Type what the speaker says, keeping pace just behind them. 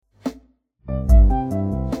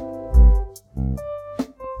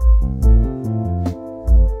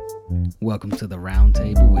Welcome to the Round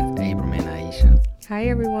Table with Abram and Aisha. Hi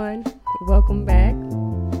everyone, welcome back.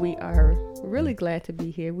 We are really glad to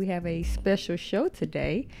be here. We have a special show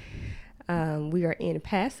today. We are in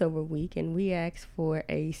Passover week and we asked for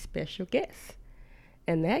a special guest.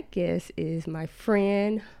 And that guest is my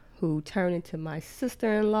friend who turned into my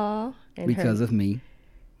sister-in-law. And Because of me.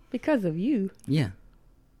 Because of you. Yeah,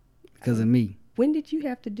 because of me. When did you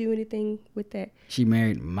have to do anything with that? She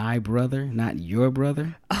married my brother, not your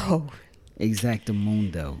brother. Oh.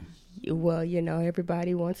 Exactamundo. Well, you know,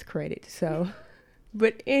 everybody wants credit, so.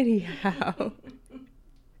 But anyhow,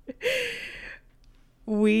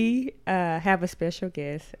 we have a special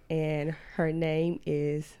guest, and her name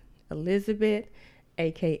is Elizabeth,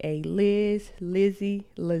 a.k.a. Liz, Lizzie,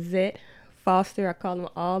 Lizette Foster. I call them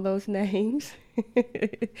all those names.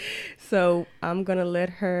 So I'm going to let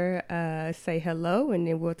her say hello, and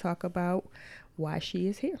then we'll talk about why she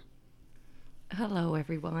is here. Hello,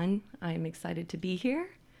 everyone. I'm excited to be here.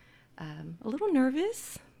 A little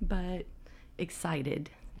nervous, but excited.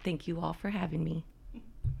 Thank you all for having me.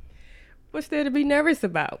 What's there to be nervous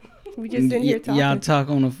about? We just in here talking. Y'all talk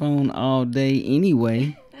on the phone all day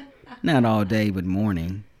anyway. Not all day, but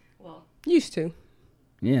morning. Well, used to.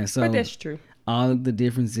 Yeah, so. But that's true. All the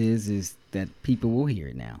difference is that people will hear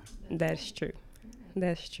it now. That's true.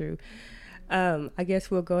 That's true. I guess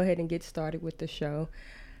we'll go ahead and get started with the show.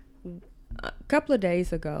 A couple of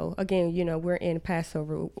days ago, again, you know, we're in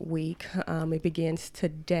Passover week. It begins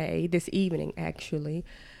today, this evening, actually.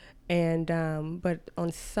 And but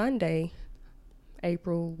on Sunday,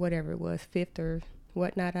 April, whatever it was, 5th or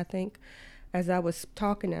whatnot, I think, as I was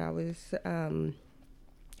talking, I was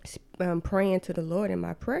praying to the Lord in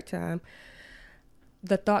my prayer time.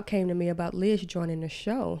 The thought came to me about Liz joining the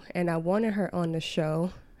show, and I wanted her on the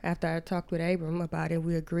show. After I talked with Abram about it,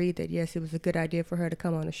 we agreed that, yes, it was a good idea for her to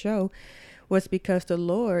come on the show, was because the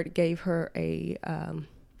Lord gave her a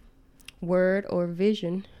word or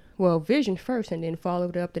vision. Well, vision first, and then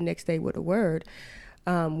followed up the next day with a word.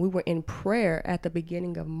 We were in prayer at the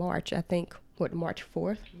beginning of March, I think, March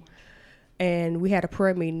 4th? And we had a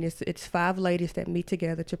prayer meeting. It's 5 ladies that meet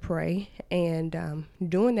together to pray. And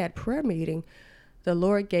during that prayer meeting, the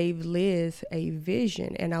Lord gave Liz a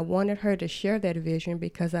vision, and I wanted her to share that vision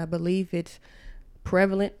because I believe it's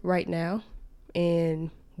prevalent right now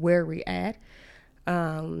in where we're at.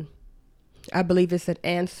 I believe it's an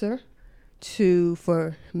answer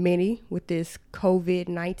for many with this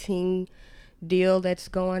COVID-19 deal that's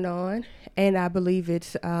going on, and I believe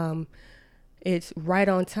it's right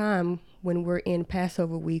on time when we're in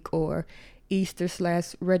Passover week or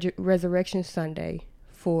Easter/Resurrection Sunday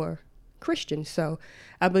for Christians. So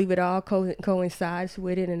I believe it all coincides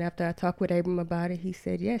with it. And after I talked with Abram about it, he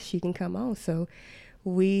said, yes, she can come on. So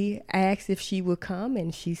we asked if she would come,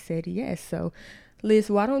 and she said yes. So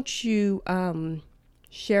Liz, why don't you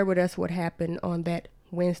share with us what happened on that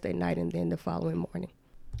Wednesday night and then the following morning?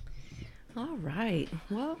 all right.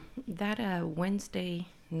 Well, that Wednesday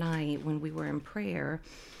night when we were in prayer,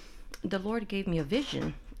 the Lord gave me a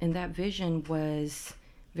vision, and that vision was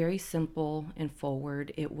very simple and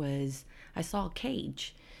forward. I saw a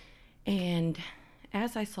cage, and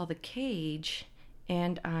as I saw the cage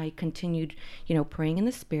and I continued, praying in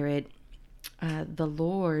the spirit, the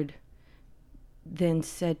Lord then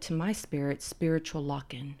said to my spirit, spiritual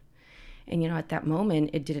lock-in. And, at that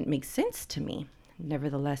moment, it didn't make sense to me.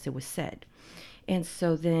 Nevertheless, it was said. And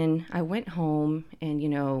so then I went home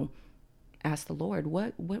and, asked the Lord,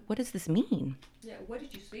 what does this mean? Yeah, what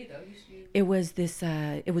did you see, though? It was this,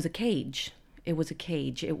 it was a cage. It was a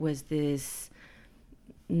cage. It was this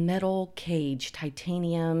metal cage,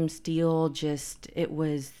 titanium, steel, it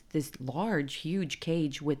was this large, huge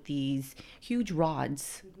cage with these huge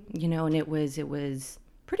rods, and it was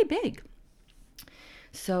pretty big.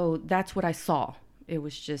 So that's what I saw. It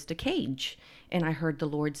was just a cage. And I heard the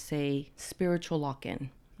Lord say, spiritual lock-in.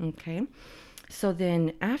 Okay. So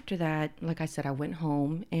then after that, like I said, I went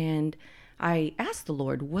home and I asked the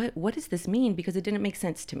Lord, what does this mean? Because it didn't make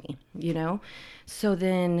sense to me, So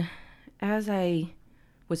then as I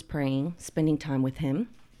was praying, spending time with him,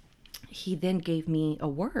 he then gave me a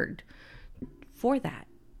word for that.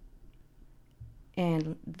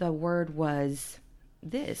 And the word was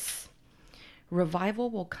this: revival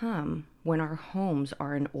will come when our homes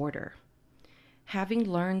are in order. Having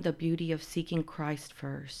learned the beauty of seeking Christ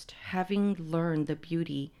first, having learned the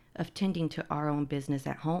beauty of tending to our own business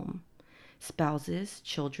at home, spouses,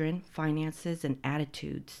 children, finances, and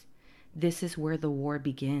attitudes, this is where the war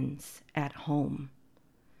begins, at home.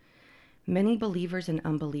 Many believers and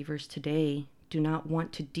unbelievers today do not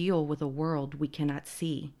want to deal with a world we cannot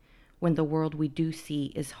see, when the world we do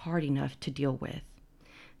see is hard enough to deal with.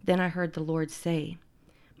 Then I heard the Lord say,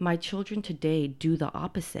 "My children today do the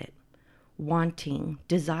opposite, wanting,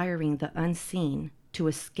 desiring the unseen to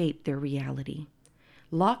escape their reality.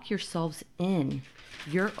 Lock yourselves in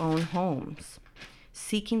your own homes,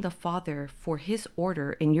 seeking the Father for his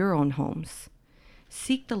order in your own homes.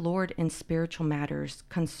 Seek the Lord in spiritual matters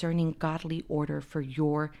concerning godly order for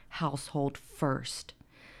your household first.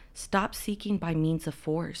 Stop seeking by means of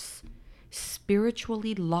force.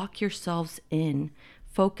 Spiritually lock yourselves in,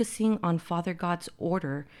 focusing on Father God's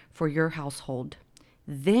order for your household.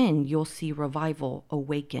 Then you'll see revival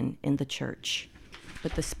awaken in the church.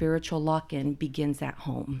 But the spiritual lock-in begins at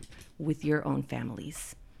home with your own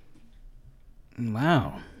families."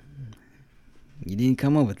 Wow. You didn't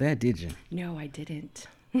come up with that, did you? No, I didn't.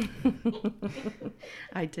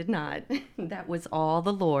 I did not. That was all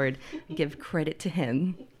the Lord. Give credit to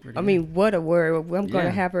him. I mean, what a word. I'm going Yeah.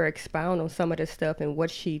 to have her expound on some of the stuff and what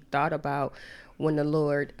she thought about when the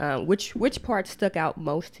Lord, which part stuck out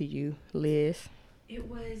most to you, Liz? It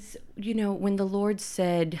was, when the Lord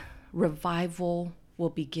said revival will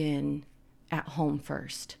begin at home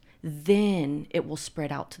first, then it will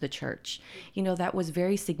spread out to the church. That was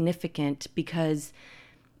very significant because,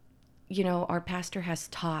 our pastor has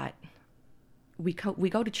taught, we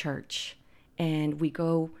go to church and we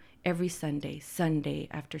go every Sunday, Sunday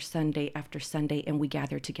after Sunday after Sunday, and we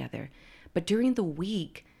gather together. But during the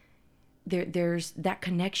week, there's that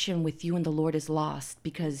connection with you and the Lord is lost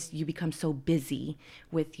because you become so busy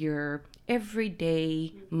with your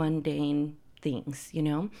everyday mundane things,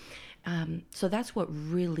 So that's what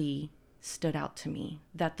really stood out to me,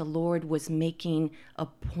 that the Lord was making a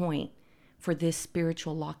point for this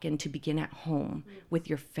spiritual lock-in to begin at home with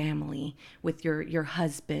your family, with your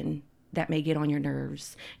husband that may get on your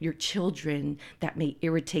nerves, your children that may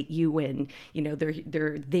irritate you, and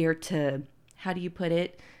they're there to, how do you put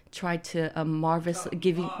it, try to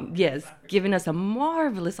giving us a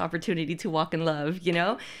marvelous opportunity to walk in love,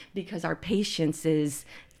 because our patience is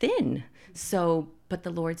thin. So, but the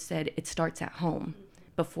Lord said it starts at home.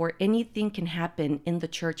 Before anything can happen in the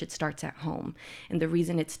church, it starts at home. And the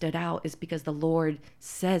reason it stood out is because the Lord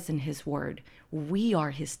says in his word, we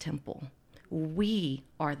are his temple. We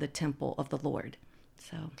are the temple of the Lord.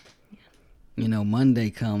 So, Monday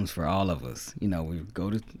comes for all of us. We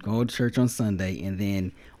go to church on Sunday, and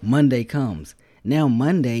then Monday comes. Now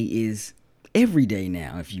Monday is every day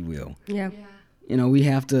now, if you will. Yeah. We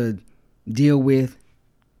have to deal with,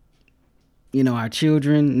 our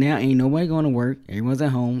children. Now ain't nobody going to work. Everyone's at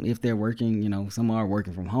home. If they're working, some are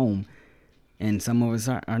working from home, and some of us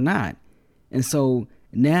are not. And so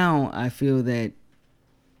now I feel that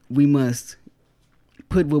we must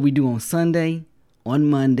put what we do on Sunday, on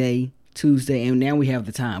Monday, Tuesday, and now we have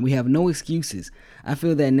the time. We have no excuses. I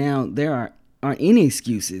feel that now there aren't any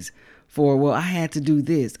excuses for, well, I had to do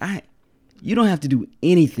this. You don't have to do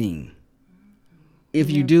anything.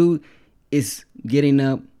 If you do, it's getting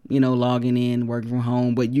up, logging in, working from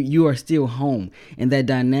home, but you are still home. And that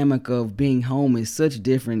dynamic of being home is such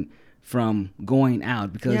different from going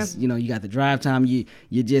out because, you got the drive time. You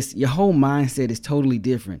just, your whole mindset is totally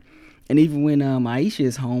different. And even when Aisha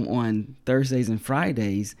is home on Thursdays and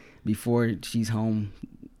Fridays before she's home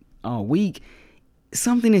all week,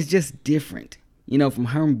 something is just different, from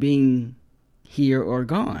her being here or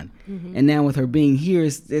gone. Mm-hmm. And now with her being here,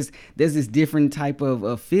 there's this different type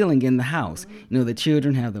of feeling in the house. The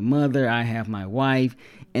children have the mother, I have my wife,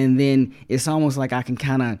 and then it's almost like I can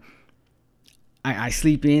kind of, I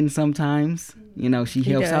sleep in sometimes. She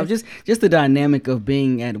helps out. Just the dynamic of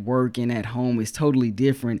being at work and at home is totally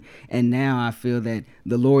different. And now I feel that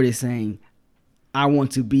the Lord is saying, I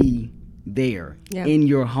want to be there in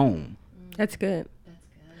your home. That's good.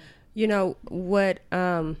 What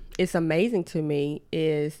is amazing to me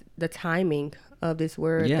is the timing of this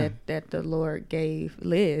word that the Lord gave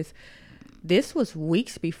Liz. This was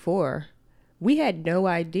weeks before. We had no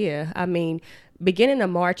idea. I mean, beginning of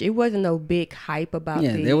March, it wasn't no big hype about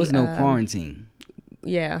there was no quarantine.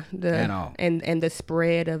 At all. And the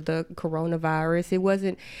spread of the coronavirus. It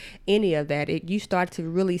wasn't any of that. You start to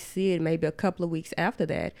really see it maybe a couple of weeks after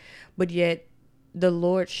that. But yet the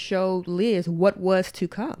Lord showed Liz what was to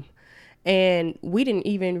come. And we didn't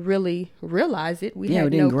even really realize it. We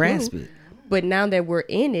didn't grasp it. But now that we're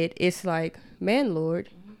in it, it's like, man, Lord,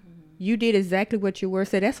 you did exactly what your word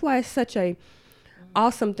said. That's why it's such a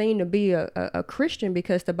awesome thing to be a Christian,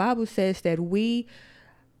 because the Bible says that we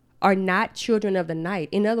are not children of the night.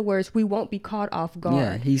 In other words, we won't be caught off guard.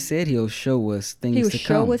 Yeah, he said he'll show us things to come. He'll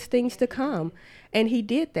show us things to come. And he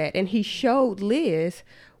did that. And he showed Liz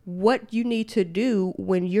what you need to do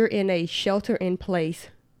when you're in a shelter in place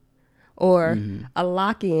or a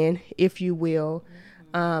lock-in, if you will,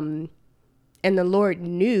 And the Lord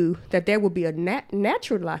knew that there would be a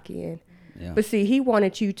natural lock in. Yeah. But see, he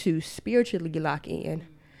wanted you to spiritually lock in.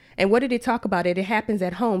 And what did it talk about? It happens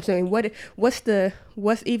at home. So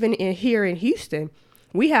what's even here in Houston,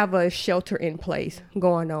 we have a shelter in place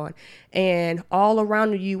going on. And all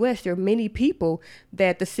around the U.S., there are many people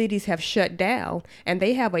that the cities have shut down, and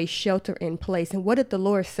they have a shelter in place. And what did the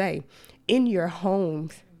Lord say? In your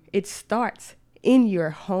homes. It starts in your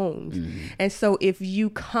homes. Mm-hmm. And so if you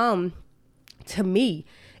come to me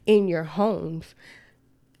in your homes,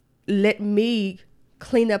 let me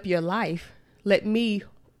clean up your life. Let me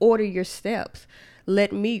order your steps.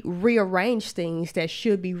 Let me rearrange things that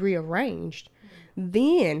should be rearranged.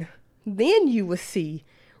 Then you will see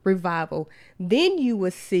revival. Then you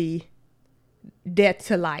will see death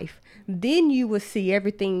to life. Then you will see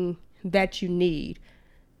everything that you need.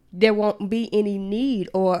 There won't be any need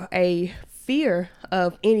or a fear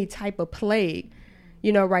of any type of plague.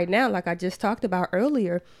 You know, right now, like I just talked about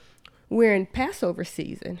earlier, we're in Passover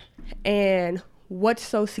season. And what's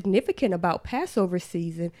so significant about Passover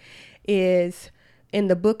season is in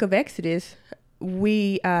the book of Exodus,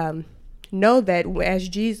 we know that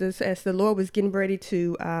as the Lord was getting ready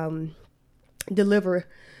to deliver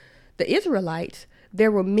the Israelites,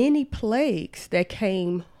 there were many plagues that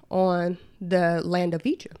came on the land of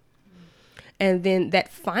Egypt. And then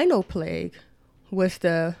that final plague was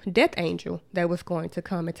the death angel that was going to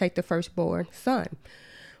come and take the firstborn son.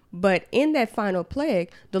 But in that final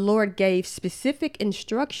plague, the Lord gave specific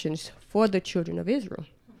instructions for the children of Israel.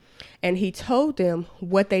 And he told them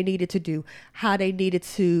what they needed to do, how they needed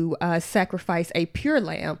to sacrifice a pure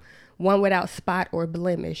lamb, one without spot or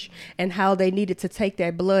blemish, and how they needed to take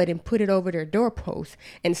that blood and put it over their doorposts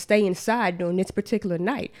and stay inside during this particular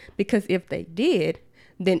night. Because if they did,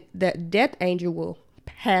 then the death angel will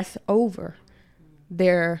pass over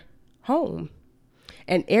their home.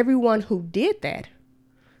 And everyone who did that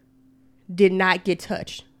did not get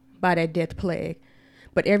touched by that death plague.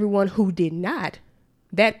 But everyone who did not,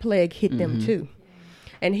 that plague hit them too.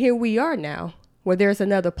 And here we are now, where there's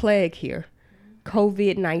another plague here.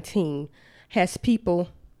 COVID-19 has people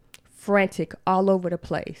frantic all over the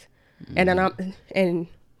place. And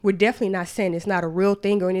we're definitely not saying it's not a real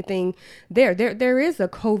thing or anything there. There is a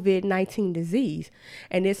COVID-19 disease,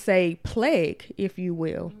 and it's a plague, if you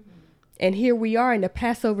will. And here we are in the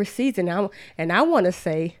Passover season. And I want to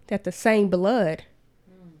say that the same blood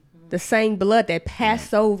that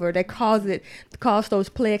passed over, that caused those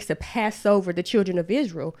plagues to pass over the children of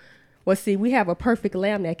Israel. Well, see, we have a perfect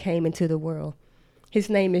lamb that came into the world. His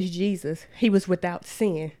name is Jesus. He was without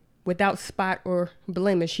sin, without spot or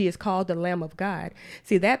blemish. He is called the Lamb of God.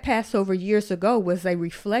 See, that Passover years ago was a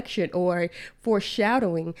reflection or a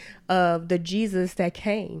foreshadowing of the Jesus that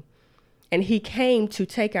came. And he came to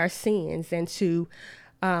take our sins and to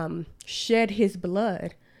shed his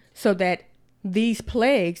blood so that these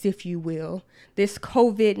plagues, if you will, this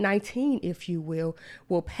COVID-19, if you will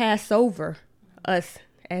pass over us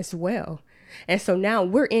as well. And so now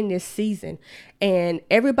we're in this season, and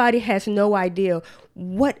everybody has no idea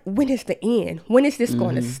when is the end? When is this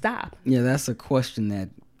going to stop? Yeah, that's a question that,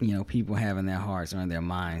 people have in their hearts or in their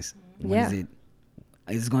minds. When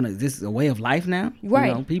is this a way of life now?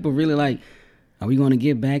 Right. People really like, are we going to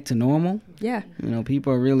get back to normal? Yeah.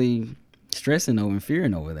 People are really stressing over and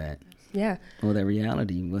fearing over that. Yeah. Or that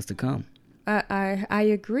reality was to come. I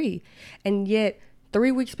agree. And yet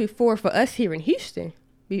 3 weeks before, for us here in Houston,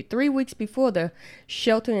 3 weeks before the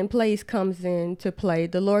shelter in place comes into play,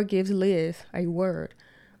 the Lord gives Liz a word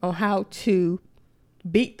on how to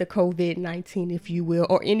beat the COVID-19, if you will,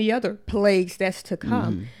 or any other plagues that's to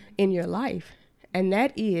come in your life. And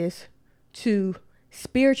that is to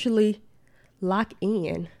spiritually lock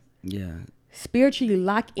in. Yeah. Spiritually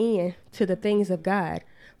lock in to the things of God.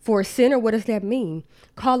 For a sinner, what does that mean?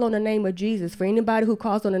 Call on the name of Jesus. For anybody who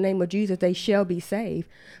calls on the name of Jesus, they shall be saved.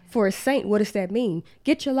 For a saint, what does that mean?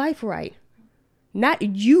 Get your life right. Not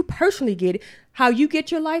you personally get it. How you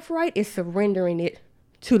get your life right is surrendering it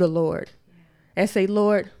to the Lord. And say,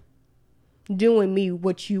 Lord, do in me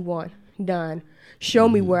what you want done. Show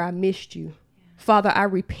me where I missed you. Father, I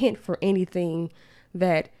repent for anything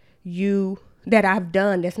that I've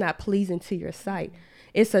done that's not pleasing to your sight.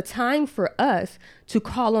 It's a time for us to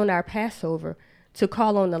call on our Passover, to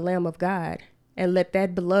call on the Lamb of God, and let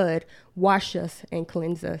that blood wash us and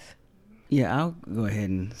cleanse us. Yeah, I'll go ahead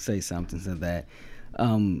and say something to that.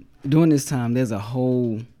 During this time, there's a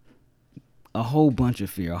whole bunch of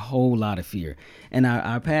fear, a whole lot of fear. And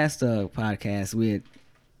our past podcast, we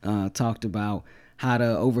had talked about how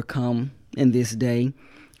to overcome in this day.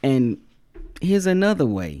 And here's another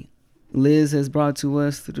way Liz has brought to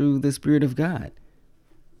us through the Spirit of God.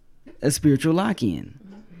 a spiritual lock-in.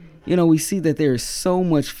 You know, we see that there is so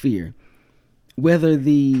much fear. Whether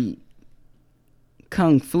the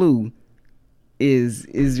Kung flu is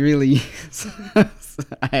really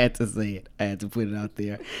I had to say it. I had to put it out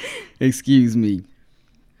there. Excuse me.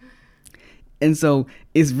 And so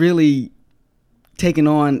it's really taking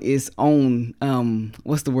on its own,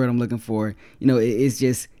 what's the word I'm looking for? You know, it's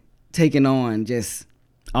just taking on just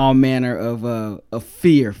all manner of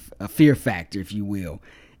fear, a fear factor, if you will.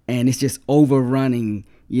 And it's just overrunning,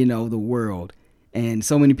 you know, the world. And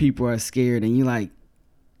so many people are scared, and you're like,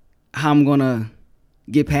 how I'm going to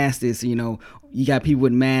get past this? You know, you got people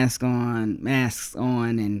with masks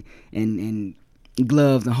on and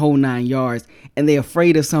gloves and whole 9 yards, and they're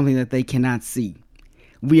afraid of something that they cannot see.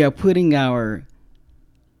 We are putting our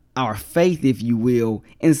faith, if you will,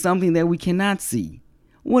 in something that we cannot see.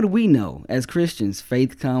 What do we know as Christians?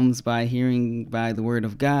 Faith comes by hearing by the word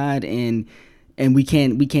of God, and we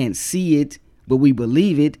can't see it, but we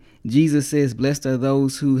believe it. Jesus says, blessed are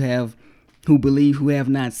those who believe, who have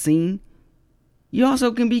not seen. You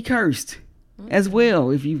also can be cursed as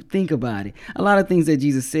well, if you think about it. A lot of things that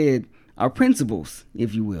Jesus said are principles,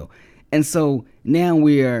 if you will. And so now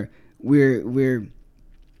we're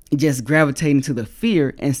just gravitating to the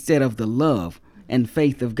fear instead of the love and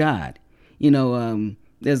faith of God. You know,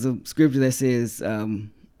 there's a scripture that says,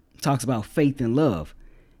 talks about faith and love.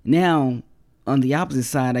 Now, on the opposite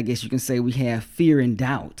side, I guess you can say we have fear and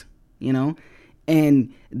doubt, you know,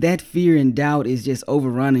 and that fear and doubt is just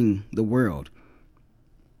overrunning the world.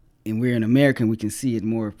 And we're in America, and we can see it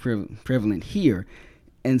more prevalent here.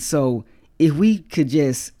 And so if we could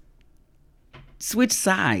just switch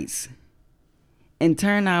sides and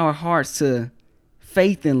turn our hearts to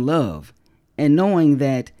faith and love, and knowing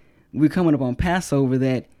that we're coming up on Passover,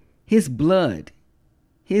 that his blood,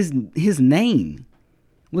 his name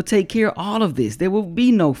will take care of all of this. There will be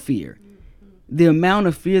no fear. The amount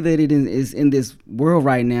of fear that it is in this world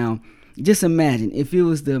right now, just imagine if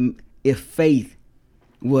faith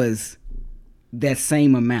was that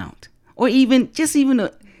same amount. Or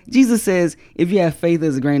Jesus says, if you have faith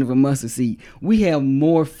as a grain of a mustard seed, we have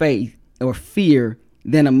more faith or fear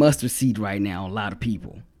than a mustard seed right now, a lot of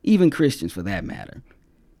people, even Christians for that matter.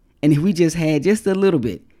 And if we just had just a little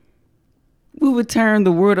bit, we would turn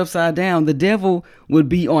the world upside down. The devil would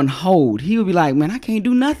be on hold. He would be like, man, I can't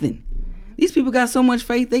do nothing. These people got so much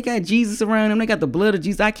faith. They got Jesus around them. They got the blood of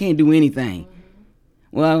Jesus. I can't do anything.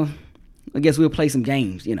 Well, I guess we'll play some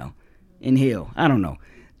games, you know, in hell. I don't know.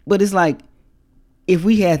 But it's like, if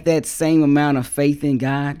we had that same amount of faith in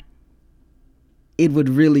God, it would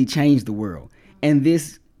really change the world. And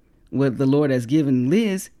this, what the Lord has given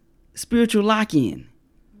Liz, spiritual lock-in.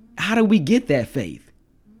 How do we get that faith?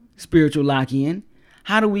 Spiritual lock-in.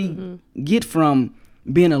 How do we get from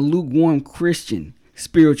being a lukewarm Christian?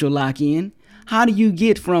 Spiritual lock-in. How do you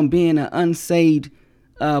get from being an unsaved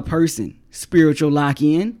person? Spiritual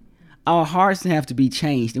lock-in. Our hearts have to be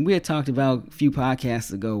changed. And we had talked about a few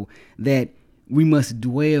podcasts ago that we must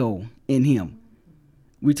dwell in him.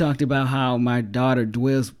 We talked about how my daughter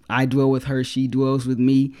dwells, I dwell with her, she dwells with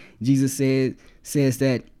me. Jesus says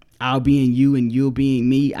that I'll be in you and you'll be in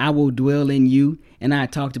me. I will dwell in you. And I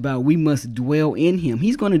talked about we must dwell in him.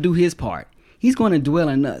 He's going to do his part. He's going to dwell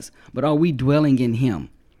in us. But are we dwelling in him?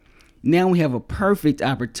 Now we have a perfect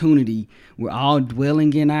opportunity. We're all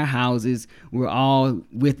dwelling in our houses. We're all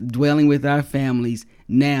dwelling with our families.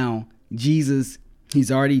 Now, Jesus,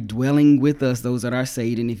 he's already dwelling with us, those that are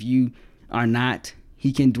saved. And if you are not,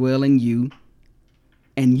 he can dwell in you.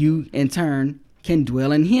 And you, in turn, can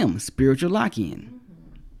dwell in him. Spiritual lock-in.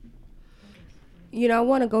 You know, I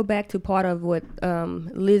want to go back to part of what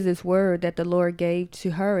Liz's word that the Lord gave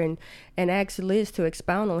to her and ask Liz to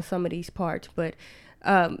expound on some of these parts. But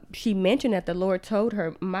she mentioned that the Lord told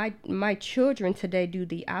her, my children today do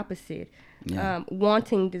the opposite,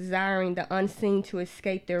 wanting, desiring the unseen to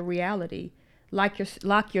escape their reality. Lock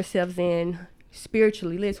yourselves in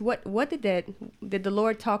spiritually. Liz, what did the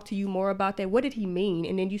Lord talk to you more about that? What did he mean?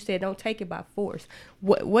 And then you said, don't take it by force.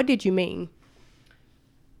 What did you mean?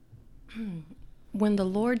 When the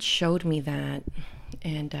Lord showed me that,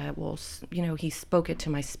 and he spoke it to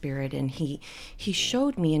my spirit, and he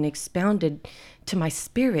showed me and expounded to my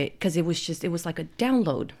spirit, because it was like a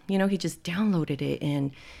download. He just downloaded it,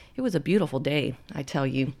 and it was a beautiful day, I tell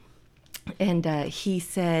you. And he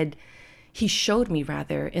showed me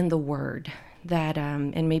rather in the word that,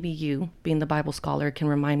 and maybe you, being the Bible scholar, can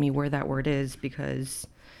remind me where that word is, because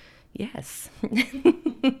yes.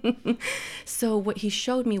 So what he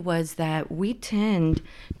showed me was that we tend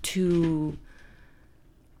to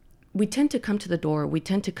come to the door, we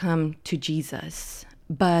tend to come to Jesus,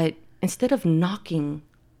 but instead of knocking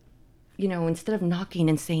instead of knocking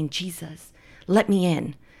and saying, Jesus, let me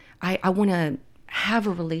in. I want to have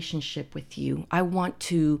a relationship with you. I want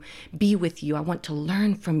to be with you. I want to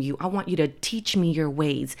learn from you. I want you to teach me your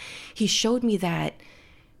ways. He showed me that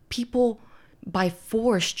people by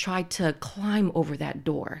force try to climb over that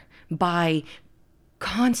door by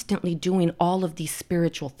constantly doing all of these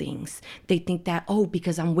spiritual things. They think that,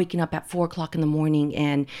 because I'm waking up at 4:00 in the morning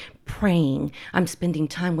and praying, I'm spending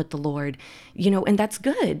time with the Lord, and that's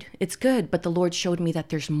good. It's good. But the Lord showed me that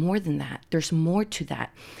there's more than that. There's more to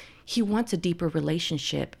that. He wants a deeper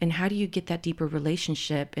relationship. And how do you get that deeper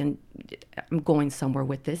relationship? And I'm going somewhere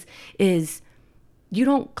with this, is you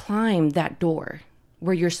don't climb that door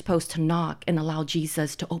where you're supposed to knock and allow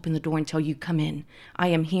Jesus to open the door and tell you, come in. I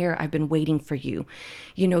am here. I've been waiting for you.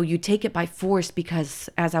 You take it by force because,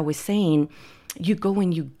 as I was saying, you go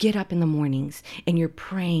and you get up in the mornings and you're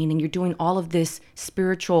praying and you're doing all of this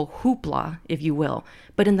spiritual hoopla, if you will.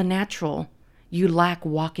 But in the natural, you lack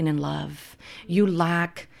walking in love. You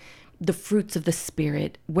lack the fruits of the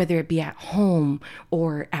Spirit, whether it be at home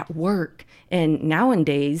or at work. And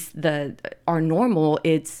nowadays, our normal,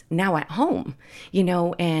 it's now at home,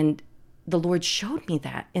 and the Lord showed me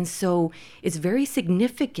that. And so it's very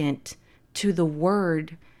significant to the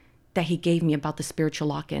word that he gave me about the spiritual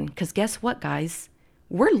lock-in. Because guess what, guys?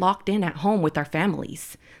 We're locked in at home with our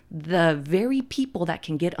families. The very people that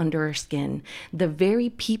can get under our skin, the very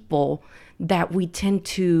people that we tend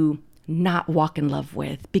to not walk in love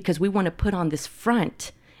with, because we want to put on this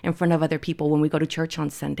front in front of other people when we go to church on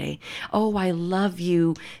Sunday. Oh, I love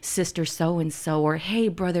you, sister so-and-so, or hey,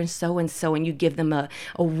 brother so-and-so, and you give them a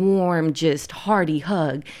warm, just hearty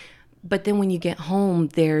hug. But then when you get home,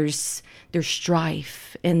 there's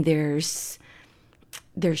strife, and there's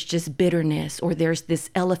just bitterness, or there's this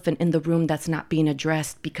elephant in the room that's not being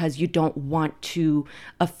addressed because you don't want to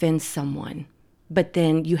offend someone. But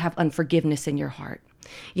then you have unforgiveness in your heart.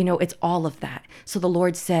 It's all of that. So the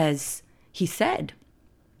Lord says, he said,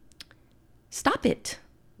 stop it.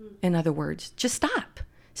 In other words, just stop.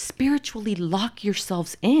 Spiritually lock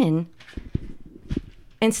yourselves in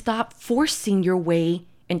and stop forcing your way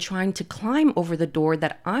and trying to climb over the door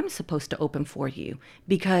that I'm supposed to open for you.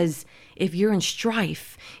 Because if you're in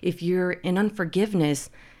strife, if you're in unforgiveness,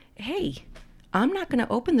 hey, I'm not going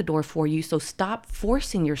to open the door for you. So stop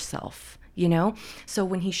forcing yourself. So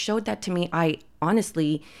when he showed that to me,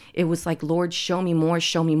 honestly, it was like, Lord, show me more,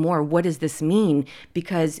 show me more. What does this mean?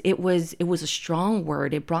 Because it was a strong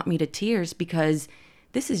word. It brought me to tears because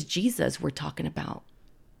this is Jesus we're talking about.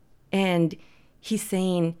 And he's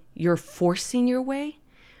saying, you're forcing your way?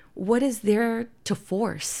 What is there to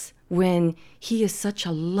force when he is such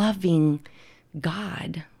a loving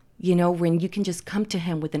God? When you can just come to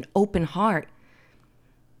him with an open heart.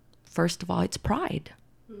 First of all, it's pride.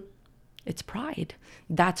 It's pride.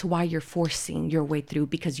 That's why you're forcing your way through,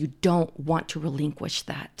 because you don't want to relinquish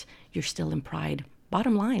that. You're still in pride.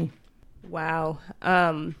 Bottom line. Wow.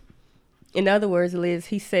 In other words, Liz,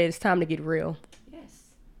 he said it's time to get real.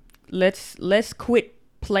 Yes. Let's quit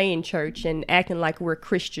playing church and acting like we're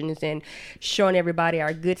Christians and showing everybody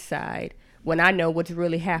our good side when I know what's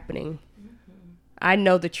really happening. Mm-hmm. I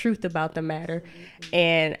know the truth about the matter. Mm-hmm.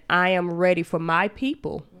 And I am ready for my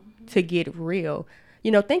people to get real.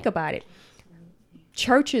 Think about it.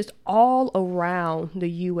 Churches all around the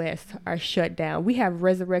U.S. are shut down. We have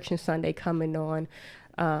Resurrection Sunday coming on,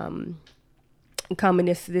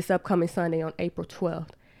 this upcoming Sunday on April 12th.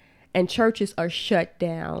 And churches are shut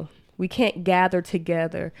down. We can't gather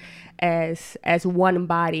together as one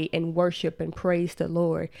body and worship and praise the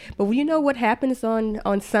Lord. But you know what happens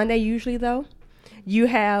on Sunday usually, though? You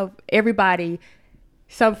have everybody,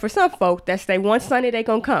 for some folk, that's they one Sunday they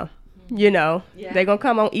going to come. Yeah. They're going to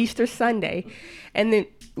come on Easter Sunday. And then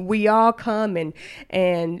we all come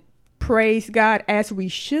and praise God as we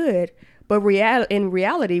should. But in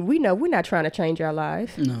reality, we know we're not trying to change our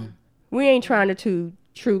lives. No. We ain't trying to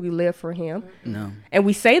truly live for him. No. And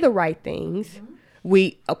we say the right things.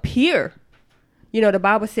 We appear. The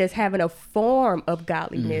Bible says having a form of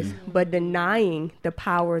godliness, but denying the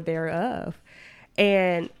power thereof.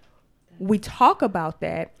 And we talk about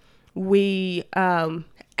that. We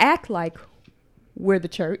act like we're the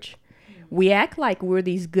church. We act like we're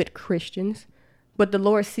these good Christians, but the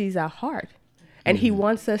Lord sees our heart, and he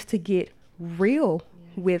wants us to get real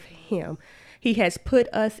with him. He has put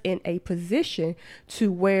us in a position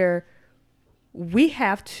to where we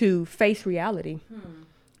have to face reality.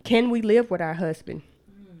 Can we live with our husband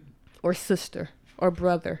or sister or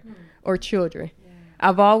brother or children?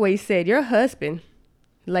 I've always said, your husband,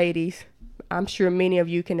 ladies, I'm sure many of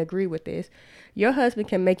you can agree with this. Your husband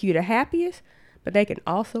can make you the happiest, but they can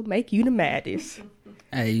also make you the maddest.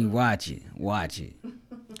 Hey, watch it. Watch it.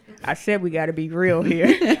 I said we got to be real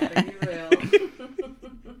here.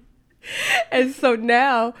 And so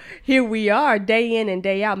now here we are, day in and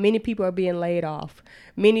day out. Many people are being laid off.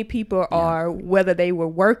 Many people are, whether they were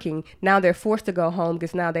working, now they're forced to go home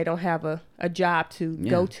because now they don't have a job to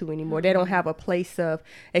go to anymore. They don't have a place of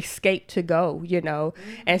escape to go, you know.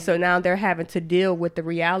 And so now they're having to deal with the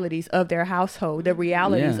realities of their household, the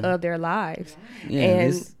realities of their lives. Yeah,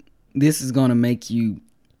 and this is going to make you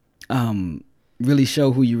really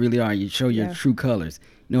show who you really are. You show your true colors.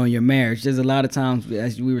 You know, in your marriage, there's a lot of times,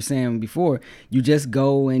 as we were saying before, you just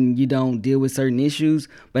go and you don't deal with certain issues.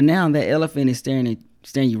 But now that elephant is staring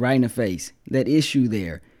you right in the face, that issue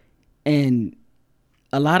there. And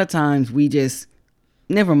a lot of times we just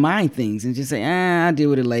never mind things and just say, I'll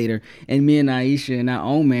deal with it later. And me and Aisha in our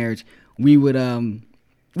own marriage, we would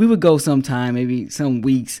go sometime, maybe some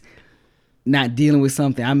weeks, not dealing with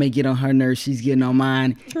something. I may get on her nerves, she's getting on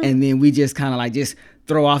mine. And then we just kind of like just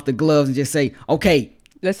throw off the gloves and just say, okay,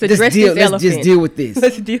 let's address this elephant. Let's just deal with this.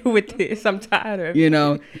 Let's deal with this. I'm tired of it. You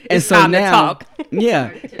know, and it's so time now, to talk.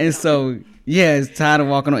 and so it's tired of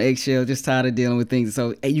walking on eggshells, just tired of dealing with things.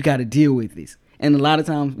 So hey, you got to deal with this. And a lot of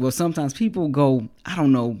times, sometimes people go, I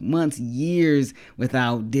don't know, months, years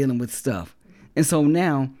without dealing with stuff. And so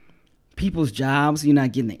now, people's jobs, you're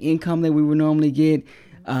not getting the income that we would normally get.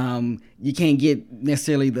 You can't get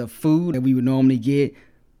necessarily the food that we would normally get.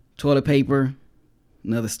 Toilet paper,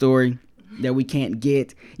 another story that we can't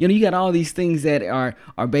get. You know, you got all these things that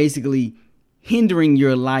are basically hindering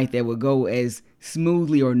your life that would go as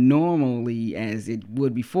smoothly or normally as it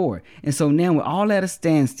would before. And so now we're all at a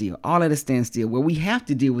standstill where we have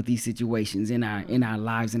to deal with these situations in our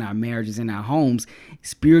lives, in our marriages, in our homes.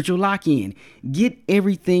 Spiritual lock-in. Get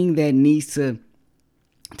everything that needs to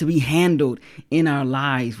be handled in our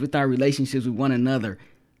lives with our relationships with one another.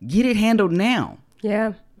 Get it handled now.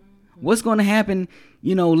 Yeah. What's going to happen,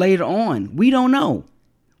 later on? We don't know.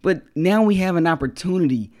 But now we have an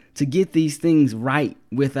opportunity to get these things right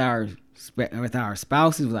with our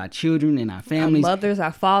spouses, with our children, and our families. Our mothers,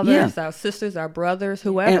 our fathers, our sisters, our brothers,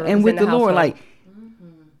 whoever. And with the Lord,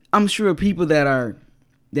 I'm sure people that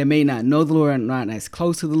may not know the Lord, are not as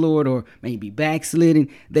close to the Lord, or maybe backsliding,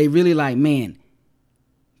 they really man,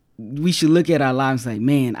 we should look at our lives like,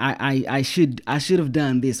 man, I should have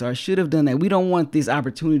done this, or I should have done that. We don't want this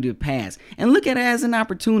opportunity to pass, and look at it as an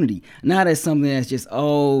opportunity, not as something that's just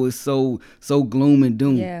it's so gloom and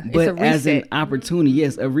doom, but as an opportunity.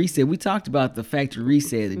 Yes, a reset. We talked about the factory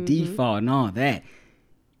reset, the default, and all that.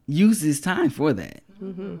 Use this time for that.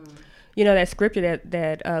 Mm-hmm. You know, that scripture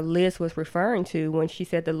that Liz was referring to when she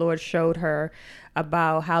said the Lord showed her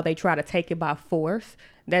about how they try to take it by force.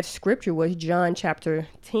 That scripture was John chapter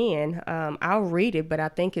 10. I'll read it, but I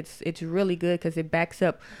think it's really good because it backs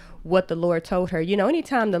up what the Lord told her. You know,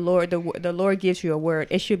 anytime the Lord gives you a word,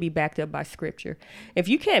 it should be backed up by scripture. If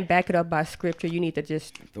you can't back it up by scripture, you need to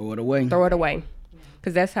just throw it away.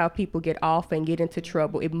 Because that's how people get off and get into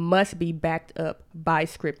trouble. It must be backed up by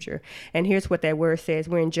scripture. And here's what that word says.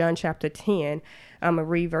 We're in John chapter 10. I'm going to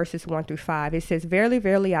read verses 1-5. It says, Verily,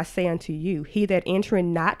 verily, I say unto you, he that entereth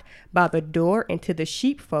not by the door into the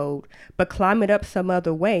sheepfold, but climbeth up some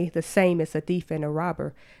other way, the same is a thief and a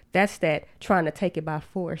robber. That's that trying to take it by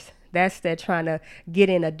force. That's that trying to get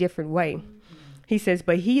in a different way. He says,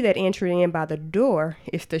 But he that entereth in by the door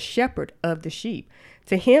is the shepherd of the sheep.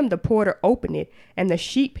 To him the porter openeth, and the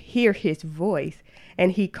sheep hear his voice.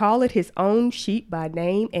 And he calleth his own sheep by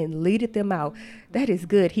name and leadeth them out. That is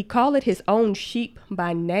good. He calleth his own sheep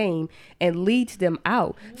by name and leads them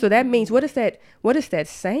out. So that means, what is that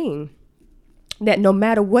saying? That no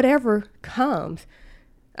matter whatever comes,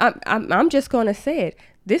 I'm just going to say it.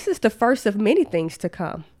 This is the first of many things to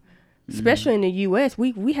come. Especially in the U.S.,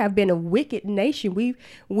 we have been a wicked nation. We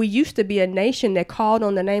used to be a nation that called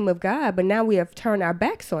on the name of God, but now we have turned our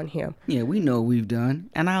backs on him. Yeah, we know what we've done,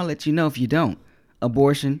 and I'll let you know if you don't.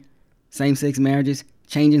 Abortion, same-sex marriages,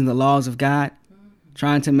 changing the laws of God,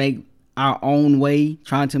 trying to make our own way,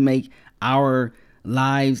 trying to make our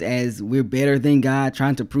lives as we're better than God,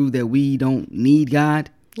 trying to prove that we don't need God.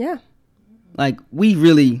 Yeah. Like, we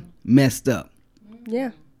really messed up.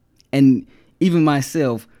 Yeah. And even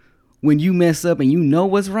myself, when you mess up and you know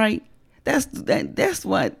what's right, that's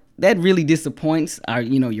what really disappoints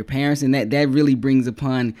your parents, and that really brings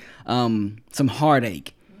upon some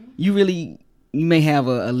heartache. You may have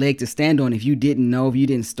a leg to stand on if you didn't know, if you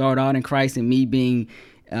didn't start out in Christ. And me being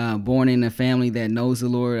born in a family that knows the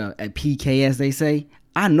Lord, a PK as they say,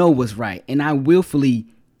 I know what's right, and I willfully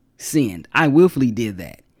sinned. I willfully did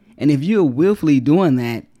that. And if you're willfully doing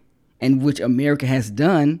that, and which America has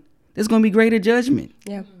done, there's going to be greater judgment.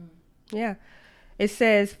 Yeah. Yeah. It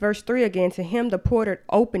says, verse 3 again, to him the porter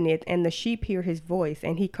openeth, and the sheep hear his voice,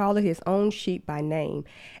 and he calleth his own sheep by name,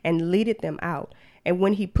 and leadeth them out. And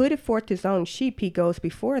when he putteth forth his own sheep, he goes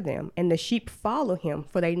before them, and the sheep follow him,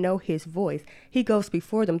 for they know his voice. He goes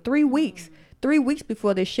before them 3 weeks. 3 weeks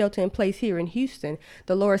before this shelter in place here in Houston,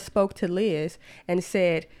 the Lord spoke to Liz and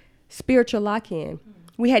said, spiritual lock-in.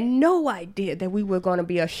 We had no idea that we were going to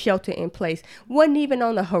be a shelter in place. Wasn't even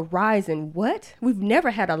on the horizon. What? We've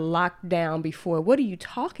never had a lockdown before. What are you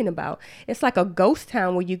talking about? It's like a ghost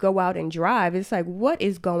town where you go out and drive. It's like, what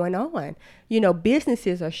is going on? You know,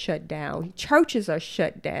 businesses are shut down. Churches are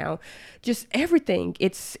shut down. Just everything.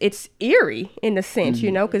 It's eerie in a sense,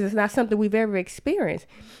 you know, because it's not something we've ever experienced.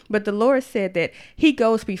 But the Lord said that he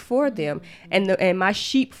goes before them and my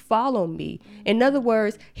sheep follow me. In other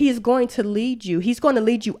words, he is going to lead you. He's going to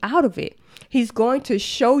lead you out of it. He's going to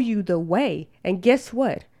show you the way. And guess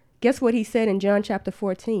what? Guess what he said in John chapter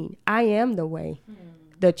 14? I am the way,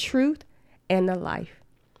 the truth, and the life.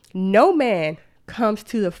 No man comes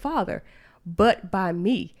to the Father but by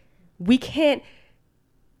me. We can't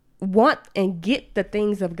want and get the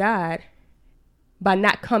things of God by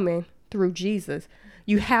not coming through Jesus.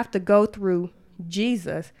 You have to go through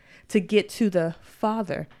Jesus to get to the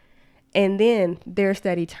Father. And then there's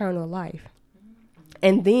that eternal life.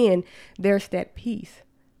 And then there's that peace.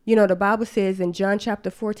 You know, the Bible says in John chapter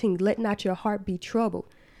 14, let not your heart be troubled,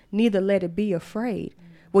 neither let it be afraid.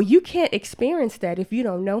 Well, you can't experience that if you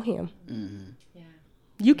don't know him.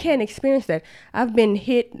 You can't experience that. I've been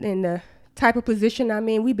hit in the type of position I'm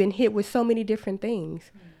in. We've been hit with so many different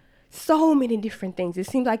things. So many different things. It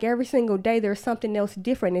seems like every single day there's something else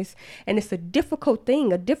different. It's a difficult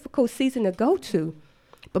thing, a difficult season to go to.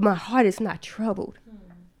 But my heart is not troubled.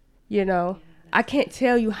 You know, I can't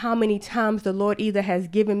tell you how many times the Lord either has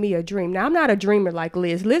given me a dream. Now, I'm not a dreamer like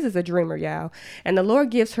Liz. Liz is a dreamer, y'all. And the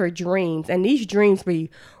Lord gives her dreams. And these dreams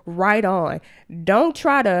be right on. Don't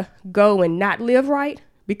try to go and not live right,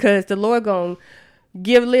 because the Lord going to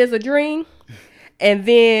give Liz a dream. And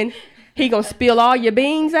then he going to spill all your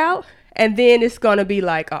beans out. And then it's going to be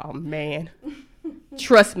like, oh, man.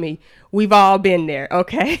 Trust me, we've all been there,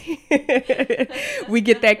 okay? We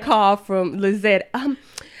get that call from Lizette.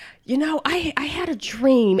 You know, I had a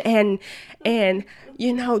dream and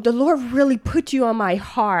you know, the Lord really put you on my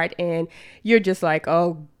heart, and you're just like,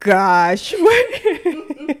 oh gosh,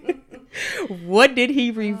 what did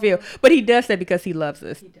he reveal? But he does that because he loves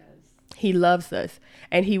us. He does. He loves us,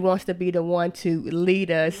 and he wants to be the one to lead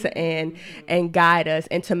us and guide us,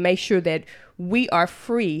 and to make sure that we are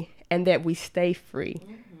free and that we stay free.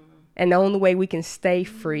 And the only way we can stay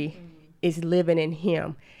free is living in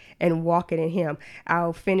him and walking in him.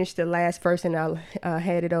 I'll finish the last verse, and I'll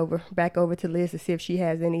hand it back over to Liz to see if she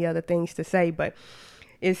has any other things to say. But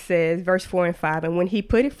it says, verse 4 and 5, and when he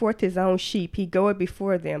putteth forth his own sheep, he goeth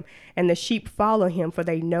before them, and the sheep follow him, for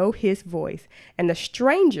they know his voice. And the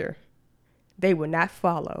stranger they will not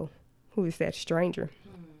follow. Who is that stranger?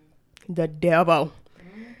 The devil.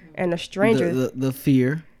 And the stranger. The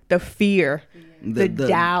fear. The fear. The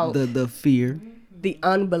doubt. The fear. The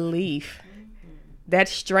unbelief. That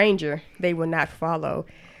stranger they will not follow,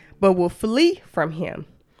 but will flee from him,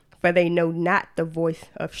 for they know not the voice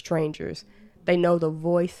of strangers. They know the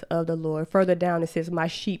voice of the Lord. Further down it says, my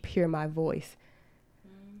sheep hear my voice.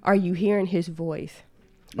 Are you hearing his voice?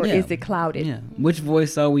 Or is it clouded? Yeah. Which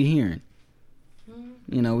voice are we hearing?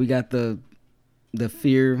 You know, we got the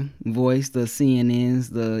fear voice, the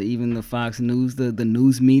CNNs, even the Fox News, the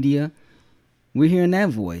news media. We're hearing that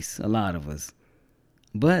voice, a lot of us.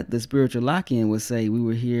 But the spiritual lock-in would say we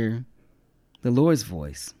would hear the Lord's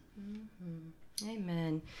voice.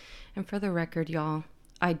 Amen. And for the record, y'all,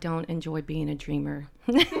 I don't enjoy being a dreamer.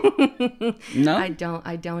 No? I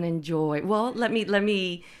don't enjoy. Well, let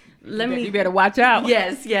me. You better watch out.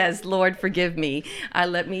 Yes. Lord, forgive me.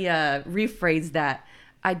 Let me rephrase that.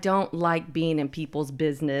 I don't like being in people's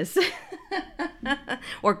business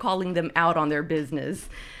or calling them out on their business.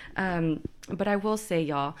 But I will say,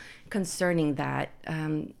 y'all, concerning that,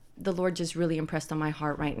 the Lord just really impressed on my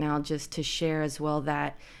heart right now just to share as well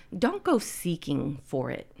that don't go seeking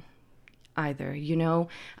for it either. You know,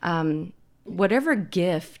 whatever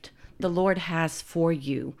gift the Lord has for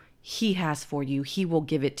you, he has for you, he will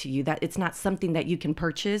give it to you. That it's not something that you can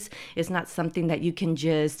purchase. It's not something that you can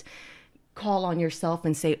just call on yourself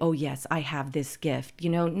and say, oh yes, I have this gift. You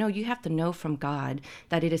know, no, you have to know from God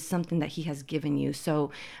that it is something that he has given you.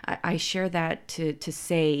 So I share that to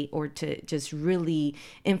say, or to just really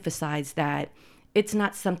emphasize that it's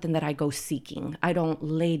not something that I go seeking. I don't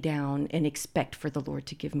lay down and expect for the Lord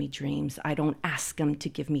to give me dreams. I don't ask him to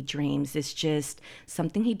give me dreams. It's just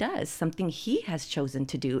something he does, something he has chosen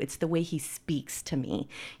to do. It's the way he speaks to me,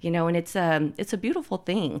 and it's a beautiful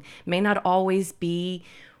thing. May not always be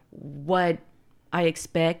what I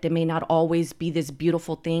expect. It may not always be this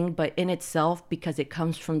beautiful thing, but in itself, because it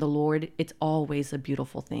comes from the Lord, it's always a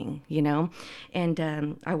beautiful thing, And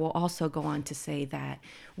I will also go on to say that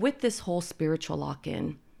with this whole spiritual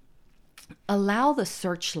lock-in, allow the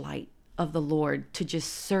searchlight of the Lord to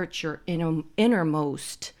just search your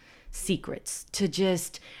innermost secrets, to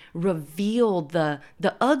just reveal the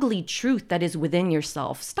ugly truth that is within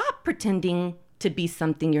yourself. Stop pretending to be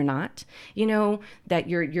something you're not, that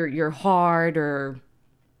you're hard or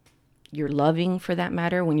you're loving, for that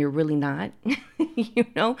matter, when you're really not,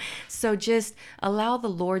 So just allow the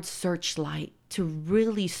Lord's searchlight to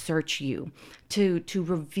really search you, to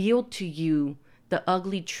reveal to you the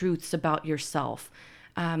ugly truths about yourself,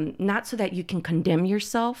 not so that you can condemn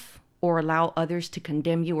yourself or allow others to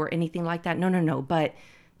condemn you or anything like that. No, but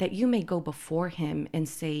that you may go before him and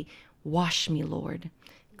say, wash me, Lord.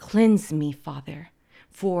 Cleanse me, Father,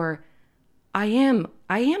 for I am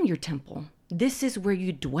your temple. This is where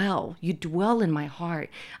you dwell. You dwell in my heart.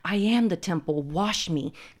 I am the temple. Wash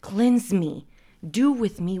me, cleanse me, do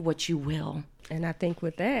with me what you will. And I think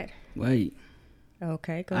with that. Wait.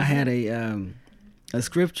 Okay, go I ahead. had a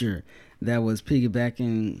scripture that would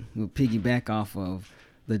piggyback off of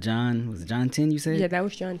was it John 10 you said? Yeah, that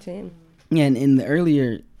was John 10. Yeah, and in the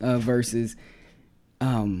earlier verses,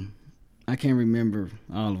 I can't remember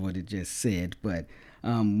all of what it just said, but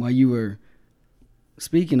while you were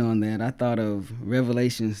speaking on that, I thought of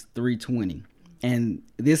Revelations 3:20, and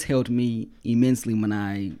this helped me immensely when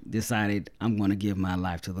I decided I'm going to give my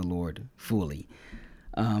life to the Lord fully.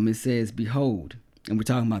 It says, behold, and we're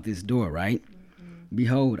talking about this door, right? Mm-hmm.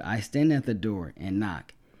 Behold, I stand at the door and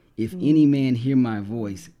knock. If any man hear my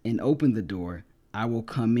voice and open the door, I will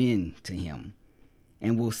come in to him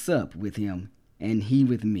and will sup with him and he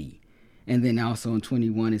with me. And then also in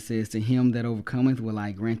 21 it says, to him that overcometh will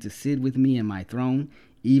I grant to sit with me in my throne,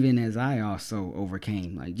 even as I also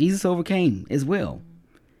overcame. Like Jesus overcame as well,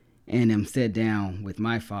 and am set down with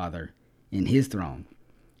my Father in his throne.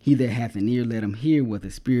 He that hath an ear, let him hear what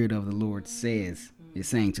the Spirit of the Lord is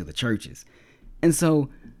saying to the churches. And so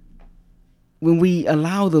when we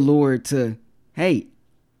allow the Lord to, hey,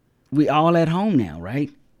 we all at home now,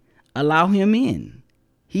 right? Allow him in.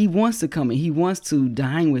 He wants to come in. He wants to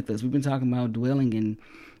dine with us. We've been talking about dwelling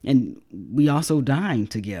and we also dine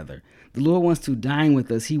together. The Lord wants to dine with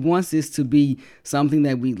us. He wants this to be something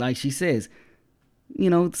that we, like she says,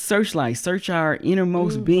 search our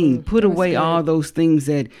innermost being, put away all those things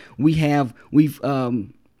that we've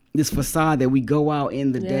this facade that we go out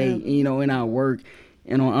in the day, in our work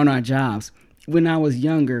and on our jobs. When I was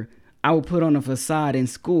younger, I would put on a facade in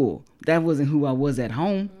school. That wasn't who I was at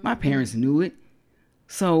home. My parents knew it.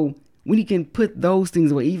 So when you can put those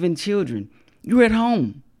things away, even children, you're at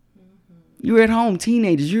home. You're at home.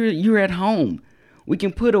 Teenagers, you're at home. We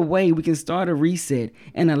can put away, we can start a reset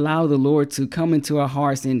and allow the Lord to come into our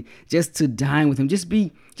hearts and just to dine with him. Just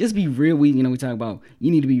be real. We talk about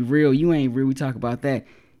you need to be real. You ain't real. We talk about that.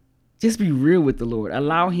 Just be real with the Lord.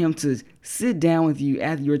 Allow him to sit down with you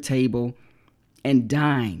at your table and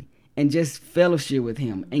dine and just fellowship with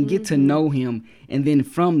him and get to know him. And then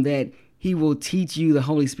from that, he will teach you. The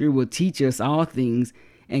Holy Spirit will teach us all things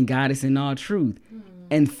and guide us in all truth.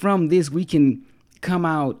 And from this, we can come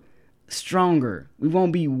out stronger. We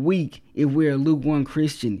won't be weak if we're a lukewarm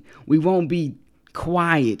Christian. We won't be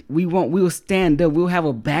quiet. We'll stand up. We'll have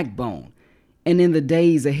a backbone. And in the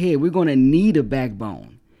days ahead, we're going to need a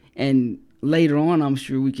backbone. And later on, I'm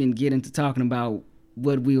sure we can get into talking about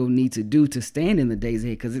what we'll need to do to stand in the days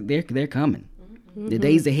ahead, because they're coming. Mm-hmm. The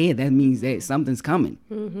days ahead, that means that something's coming.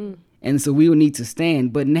 Mm-hmm. And so we will need to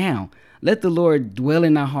stand. But now, let the Lord dwell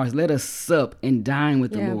in our hearts. Let us sup and dine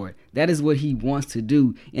with the Lord. That is what he wants to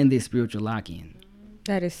do in this spiritual lock-in.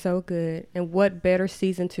 That is so good. And what better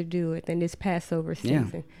season to do it than this Passover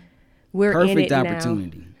season? Yeah. We're perfect in it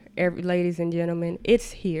opportunity. Now. Ladies and gentlemen,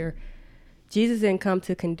 it's here. Jesus didn't come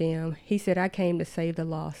to condemn. He said, I came to save the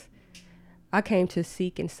lost. I came to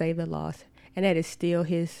seek and save the lost. And that is still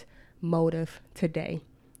his motive today.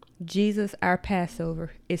 Jesus, our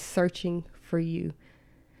Passover, is searching for you.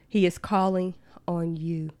 He is calling on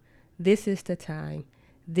you. This is the time.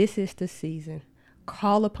 This is the season.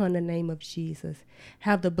 Call upon the name of Jesus.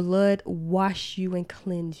 Have the blood wash you and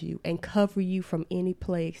cleanse you and cover you from any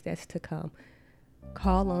plagues that's to come.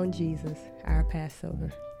 Call on Jesus, our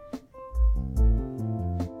Passover.